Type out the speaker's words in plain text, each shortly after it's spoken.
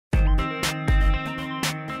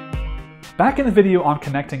Back in the video on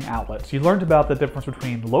connecting outlets, you learned about the difference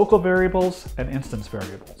between local variables and instance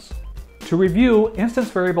variables. To review, instance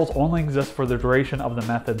variables only exist for the duration of the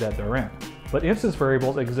method that they're in, but instance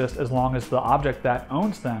variables exist as long as the object that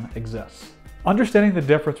owns them exists. Understanding the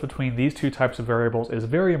difference between these two types of variables is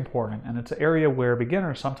very important, and it's an area where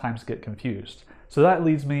beginners sometimes get confused. So that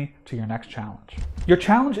leads me to your next challenge. Your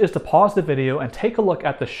challenge is to pause the video and take a look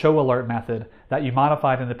at the show alert method that you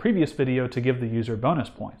modified in the previous video to give the user bonus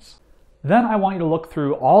points. Then I want you to look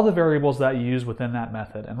through all the variables that you use within that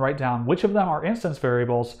method and write down which of them are instance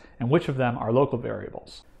variables and which of them are local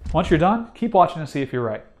variables. Once you're done, keep watching to see if you're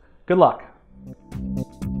right. Good luck.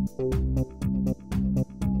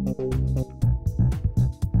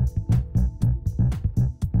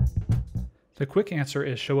 The quick answer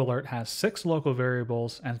is show alert has 6 local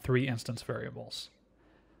variables and 3 instance variables.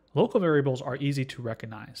 Local variables are easy to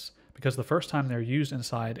recognize because the first time they're used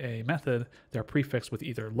inside a method, they're prefixed with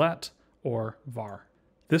either let or var.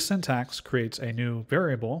 This syntax creates a new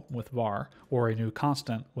variable with var or a new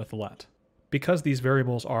constant with let. Because these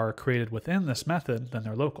variables are created within this method, then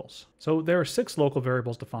they're locals. So there are 6 local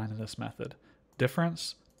variables defined in this method: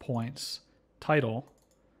 difference, points, title,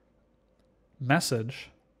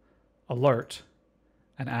 message, alert,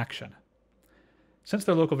 and action. Since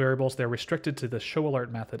they're local variables, they're restricted to the show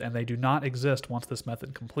alert method and they do not exist once this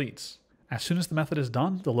method completes. As soon as the method is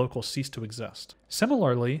done, the locals cease to exist.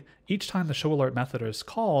 Similarly, each time the show alert method is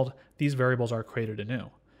called, these variables are created anew.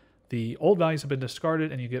 The old values have been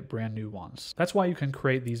discarded and you get brand new ones. That's why you can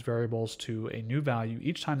create these variables to a new value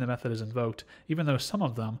each time the method is invoked, even though some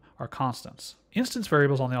of them are constants. Instance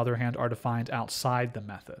variables, on the other hand, are defined outside the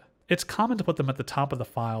method. It's common to put them at the top of the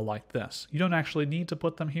file like this. You don't actually need to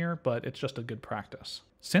put them here, but it's just a good practice.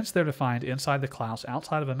 Since they're defined inside the class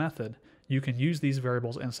outside of a method, you can use these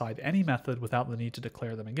variables inside any method without the need to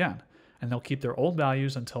declare them again, and they'll keep their old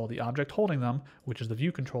values until the object holding them, which is the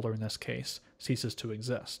view controller in this case, ceases to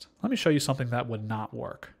exist. Let me show you something that would not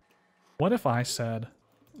work. What if I said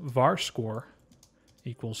var score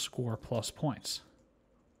equals score plus points?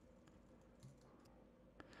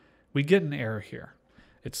 We get an error here.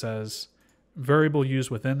 It says variable used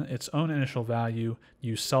within its own initial value,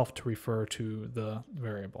 use self to refer to the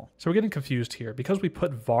variable. So we're getting confused here. Because we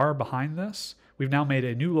put var behind this, we've now made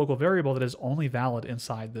a new local variable that is only valid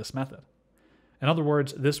inside this method. In other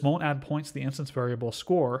words, this won't add points to the instance variable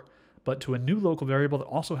score, but to a new local variable that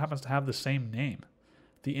also happens to have the same name.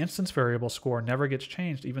 The instance variable score never gets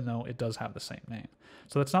changed even though it does have the same name.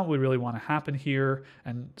 So that's not what we really want to happen here,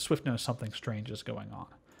 and Swift knows something strange is going on.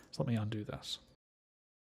 So let me undo this.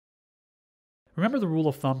 Remember the rule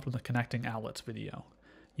of thumb from the connecting outlets video.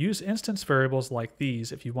 Use instance variables like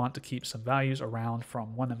these if you want to keep some values around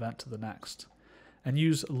from one event to the next. And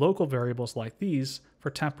use local variables like these for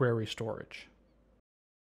temporary storage.